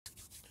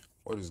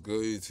What is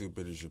good, YouTube?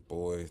 It is your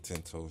boy,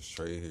 Ten Toes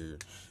Trey here,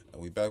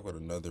 and we back with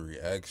another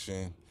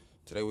reaction.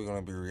 Today we're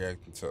gonna be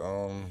reacting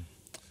to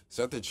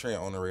Set the Trend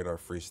on the Radar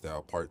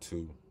Freestyle Part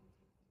 2.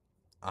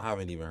 I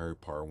haven't even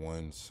heard Part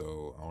 1,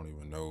 so I don't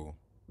even know.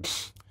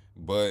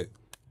 But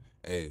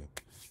hey,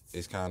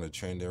 it's kind of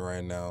trending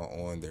right now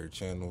on their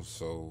channel,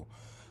 so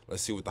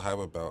let's see what the hype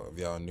about. If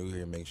y'all new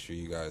here, make sure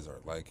you guys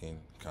are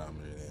liking,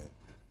 commenting,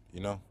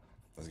 and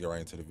let's get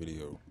right into the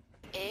video.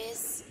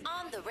 Is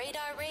on the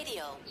Radar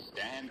Radio.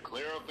 Stand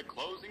clear of the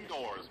closing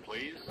doors,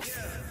 please.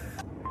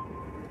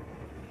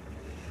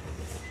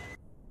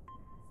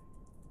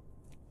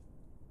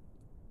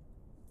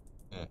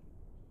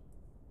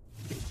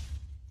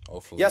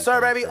 Hopefully Yes,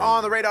 sir, baby.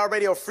 On the Radar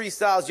Radio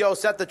Freestyles. Yo,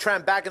 Set the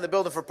Trend back in the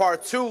building for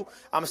part 2. I'm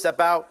going to step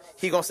out.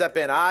 He going to step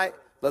in. All right?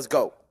 Let's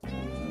go.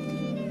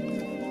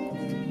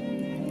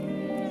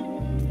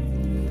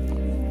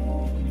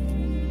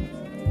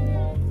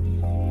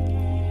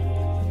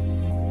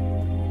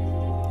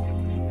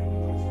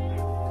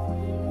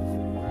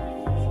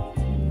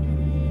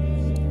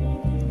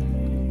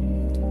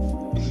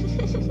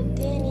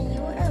 Danny,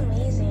 you are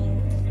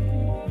amazing.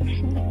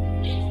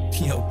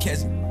 Yo,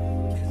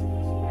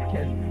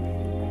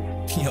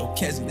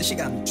 Kessie, this shit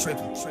got me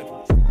tripping.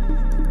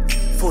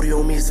 40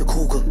 on me is a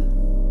cougar.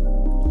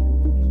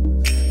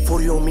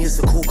 40 on me is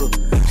a cougar.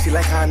 She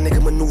like how a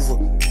nigga maneuver.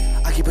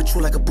 I keep it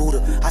true like a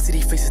Buddha. I see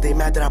these faces, they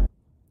mad that I.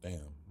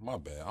 Damn, my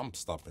bad. I'm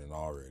stopping it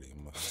already.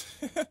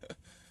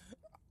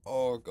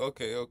 Oh,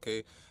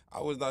 okay.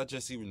 I was not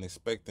just even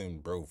expecting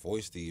bro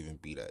voice to even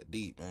be that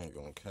deep. I ain't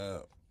gonna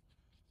cap.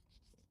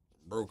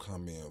 Bro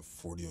come in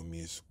 40 on me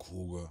is a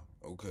cougar.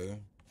 Okay.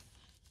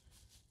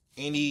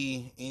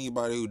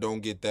 Anybody who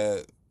don't get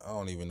that, I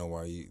don't even know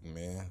why you,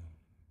 man.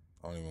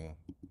 I don't even.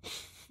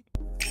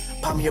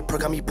 Pop me a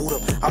perk, got me boot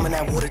up. I'm in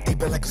that water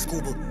deep like a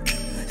scuba.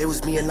 It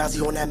was me and Nazi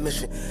on that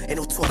mission. Ain't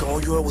no talking,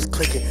 all you heard was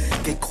clicking.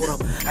 Get caught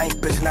up, I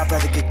ain't bitching, I'd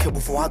rather get killed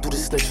before I do the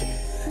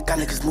snitching. Got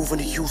niggas moving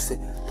to Houston.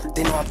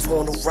 They know I'm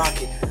towing the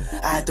rocket.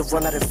 I had to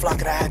run out and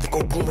flock it, I had to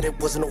go boom, but it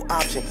wasn't no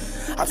option.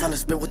 I'm trying to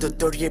spit with the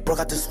 38, bro,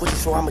 got the switch,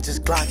 so I'ma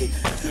just glock it.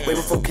 Way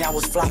before I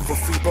was flocking for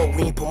free, bro,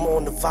 we ain't put more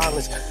on the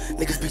violence.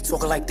 Niggas be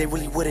talking like they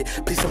really with it.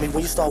 Please tell me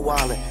when you start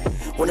wildin'.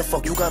 When the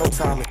fuck you got on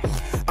timing?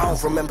 I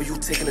don't remember you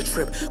taking a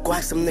trip. Go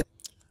ask some niggas.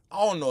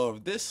 I don't know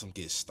if this some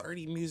get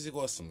sturdy music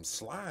or some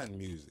slime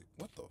music.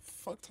 What the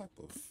fuck type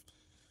of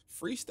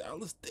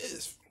freestyle is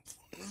this?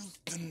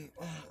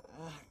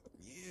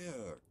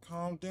 Yeah,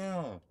 calm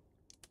down.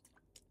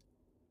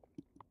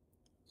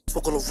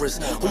 Spoke on the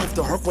wrist. Who moved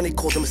the hurt when they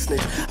called him a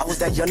snitch? I was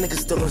that young nigga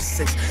still on the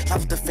 6. Life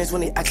with the fence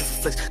when they acted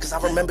for flicks. Cause I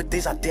remember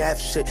days I did have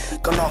shit.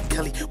 Gun off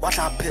Kelly, watch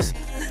how I piss.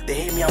 They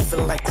hate me, I'm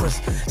feeling like Chris.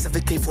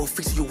 7K for a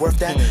free, so you worth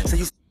that? So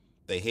you.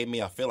 They hit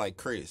me, I feel like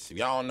Chris. If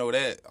y'all don't know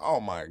that, oh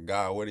my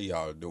God, what are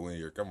y'all doing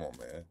here? Come on,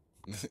 man.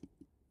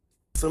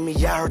 Feel me?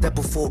 Yeah, I heard that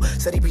before.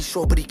 Said he be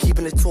short, but he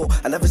keeping it tall.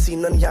 I never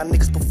seen none of y'all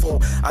niggas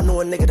perform. I know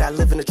a nigga that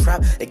live in the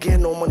trap and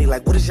getting no money.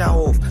 Like, what is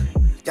y'all off?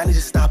 Y'all need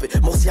to stop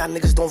it. Most of y'all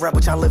niggas don't rap,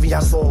 but y'all live in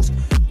y'all songs.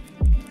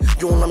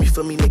 You don't let me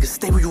feel me, nigga.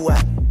 Stay where you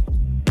at.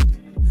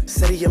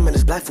 Said he and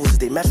his black forces,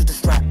 they match with the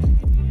strap.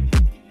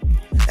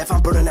 If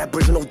I'm burning that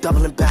bridge, no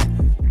doubling back.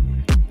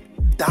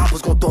 The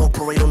hoppers gon' throw a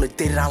parade on the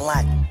day that I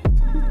lack.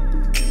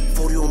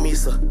 40 on me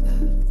is a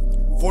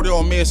 40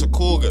 on me is a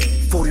cougar.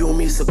 40 on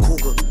me is a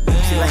cougar.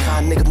 She like how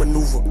a nigga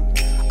maneuver.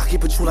 I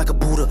keep it true like a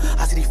Buddha.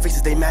 I see these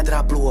faces, they mad that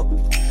I blew up.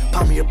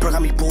 Pop me a perk,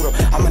 got me boot up.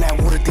 I'm in that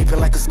water deep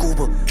like a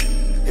scuba.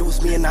 It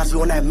was me and Nazi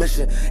on that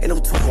mission. Ain't no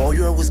talking, all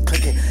you heard was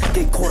clicking.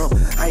 Get caught up,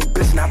 I ain't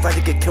bitching, I'd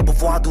rather get killed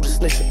before I do the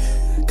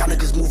snitching. Got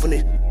niggas moving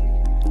it,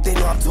 they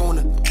know I'm doing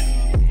it.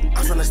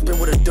 I'm trying to spin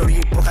with a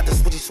 38, bro, got the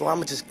switchy, so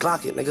I'ma just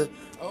glock it, nigga.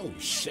 Oh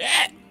shit.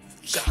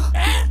 God,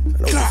 I know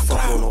what the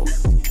fuck going on.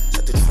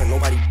 Set the trend,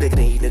 nobody bigger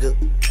than you, nigga.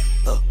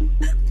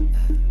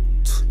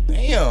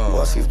 Damn.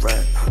 Oh, I see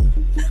rat.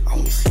 I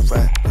only see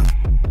rat.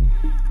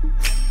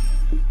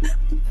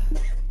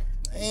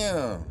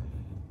 Damn.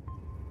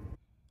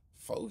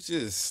 Folks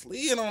just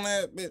slid on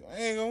that bit. I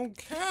ain't gonna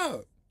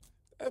count.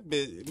 That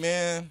bit,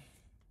 man.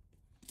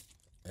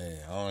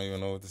 Hey, I don't even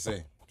know what to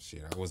say.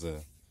 Shit, that was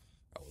a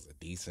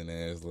decent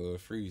ass little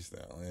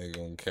freestyle. I ain't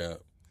gonna cap.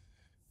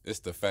 It's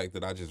the fact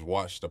that I just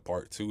watched the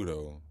part 2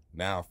 though.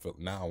 Now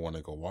I want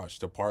to go watch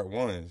the part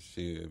 1.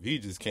 Shit, if he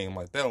just came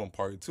like that on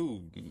part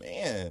 2,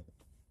 man.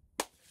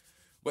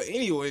 But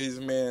anyways,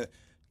 man,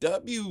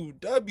 W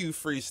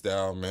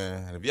freestyle,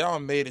 man. If y'all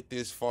made it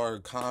this far,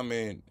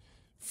 comment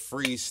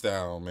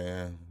freestyle,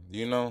 man.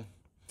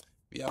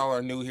 If y'all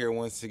are new here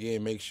once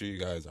again, make sure you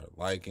guys are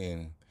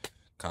liking,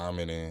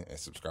 commenting, and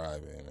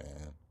subscribing,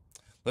 man.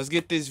 Let's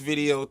get this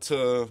video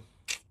to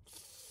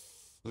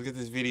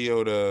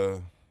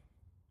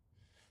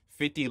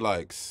 50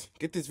 likes.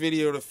 Get this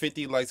video to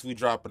 50 likes. We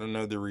dropping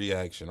another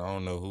reaction. I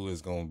don't know who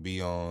it's gonna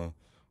be on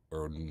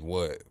or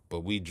what,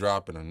 but we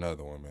dropping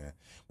another one, man.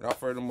 Without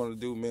further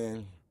ado,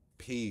 man,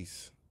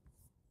 peace.